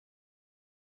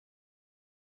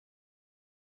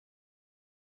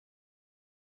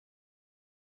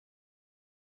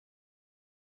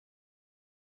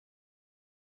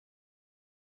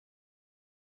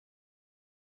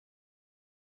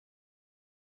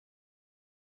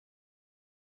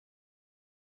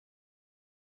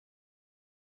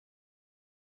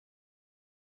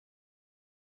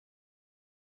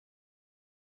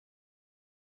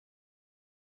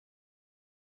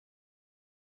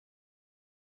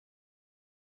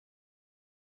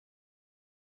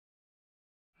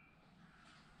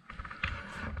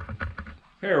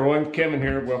Hey everyone, Kevin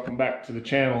here. Welcome back to the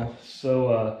channel.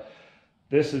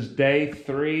 This is day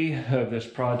 3 of this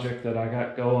project that I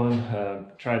got going,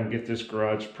 trying to get this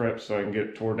garage prepped so I can get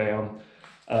it tore down.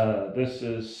 This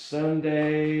is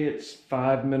Sunday. It's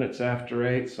 5 minutes after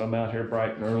 8, so I'm out here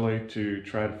bright and early to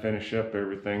try to finish up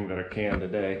everything that I can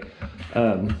today.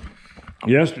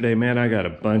 Yesterday, man, I got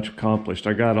a bunch accomplished.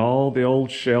 I got all the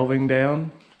old shelving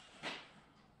down.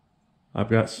 I've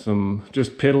got some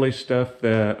just piddly stuff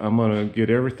that I'm gonna get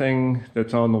everything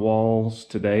that's on the walls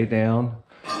today down.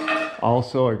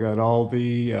 Also, I got all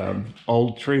the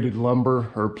old treated lumber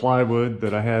or plywood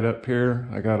that I had up here.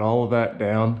 I got all of that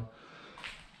down.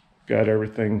 Got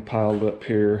everything piled up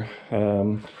here.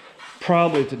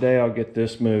 Probably today I'll get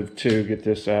this moved too, get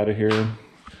this out of here.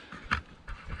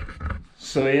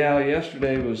 So yeah,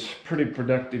 yesterday was a pretty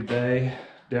productive day.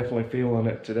 Definitely feeling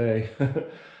it today.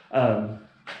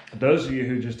 Those of you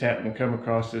who just happen to come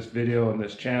across this video on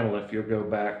this channel, if you'll go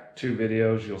back 2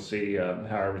 videos, you'll see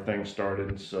how everything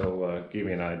started, so give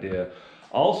you an idea.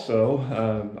 Also,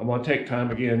 I want to take time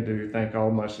again to thank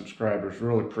all my subscribers.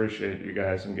 Really appreciate you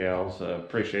guys and gals.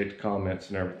 Appreciate the comments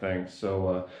and everything.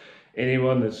 So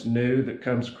anyone that's new that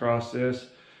comes across this,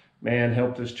 man,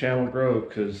 help this channel grow,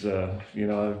 because you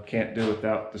know, I can't do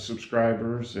without the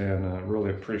subscribers, and I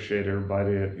really appreciate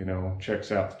everybody that, you know,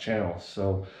 checks out the channel.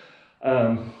 So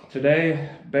today,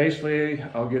 basically,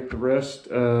 I'll get the rest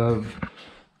of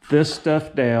this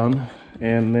stuff down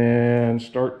and then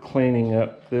start cleaning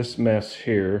up this mess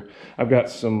here. I've got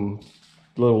some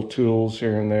little tools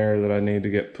here and there that I need to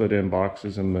get put in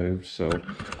boxes and moved. So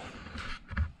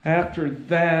after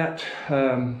that,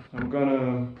 I'm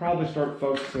gonna probably start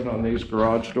focusing on these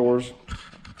garage doors.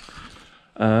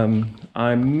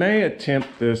 I may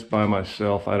attempt this by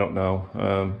myself, I don't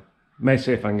know. May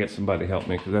see if I can get somebody to help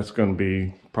me, because that's going to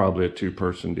be probably a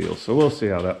 2-person deal. So we'll see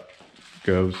how that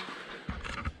goes.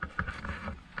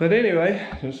 But anyway,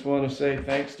 just want to say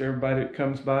thanks to everybody that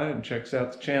comes by and checks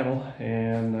out the channel.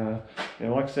 And you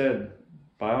know, like I said,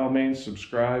 by all means,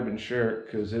 subscribe and share it,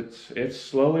 because it's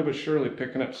slowly but surely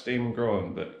picking up steam and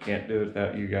growing. But can't do it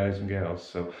without you guys and gals.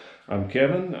 So I'm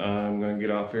Kevin. I'm going to get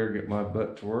off here, get my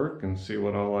butt to work, and see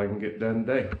what all I can get done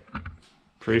today.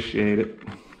 Appreciate it.